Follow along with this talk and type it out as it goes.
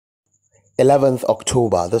11th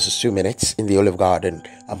October, this is 2 minutes in the Olive Garden.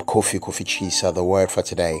 I'm Kofi Chissah. The word for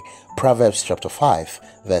today, Proverbs chapter 5,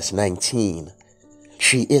 verse 19.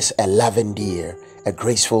 She is a loving deer, a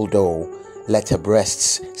graceful doe. Let her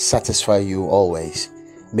breasts satisfy you always.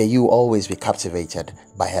 May you always be captivated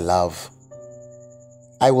by her love.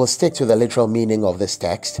 I will stick to the literal meaning of this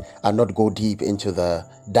text and not go deep into the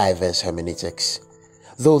diverse hermeneutics.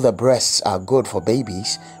 Though the breasts are good for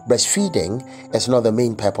babies, breastfeeding is not the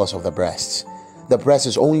main purpose of the breasts. The breast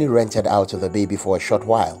is only rented out to the baby for a short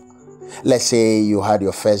while. Let's say you had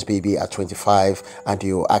your first baby at 25 and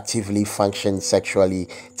you actively functioned sexually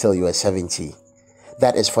till you are 70.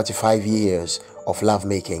 That is 45 years of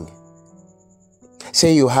lovemaking.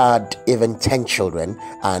 Say you had even 10 children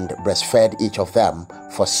and breastfed each of them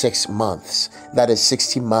for 6 months. That is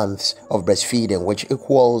 60 months of breastfeeding, which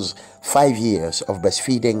equals 5 years of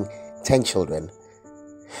breastfeeding 10 children.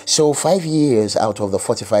 So 5 years out of the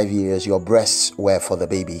 45 years, your breasts were for the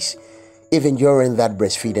babies. Even during that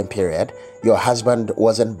breastfeeding period, your husband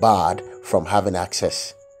wasn't barred from having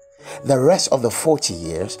access. The rest of the 40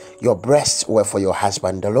 years, your breasts were for your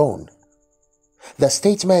husband alone. The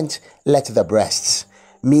statement, "let the breasts,"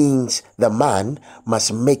 means the man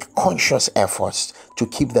must make conscious efforts to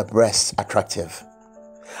keep the breasts attractive.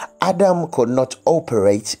 Adam could not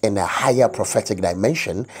operate in a higher prophetic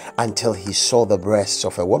dimension until he saw the breasts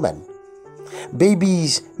of a woman.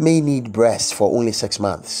 Babies may need breasts for only 6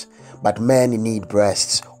 months, but men need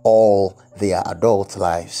breasts all their adult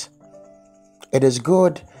lives. It is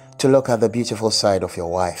good to look at the beautiful side of your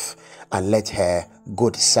wife and let her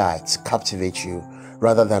good sides captivate you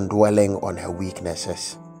rather than dwelling on her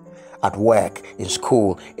weaknesses. At work, in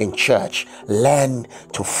school, in church, learn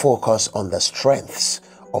to focus on the strengths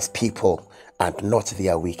of people and not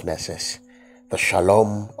their weaknesses. The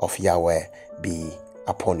shalom of Yahweh be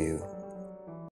upon you.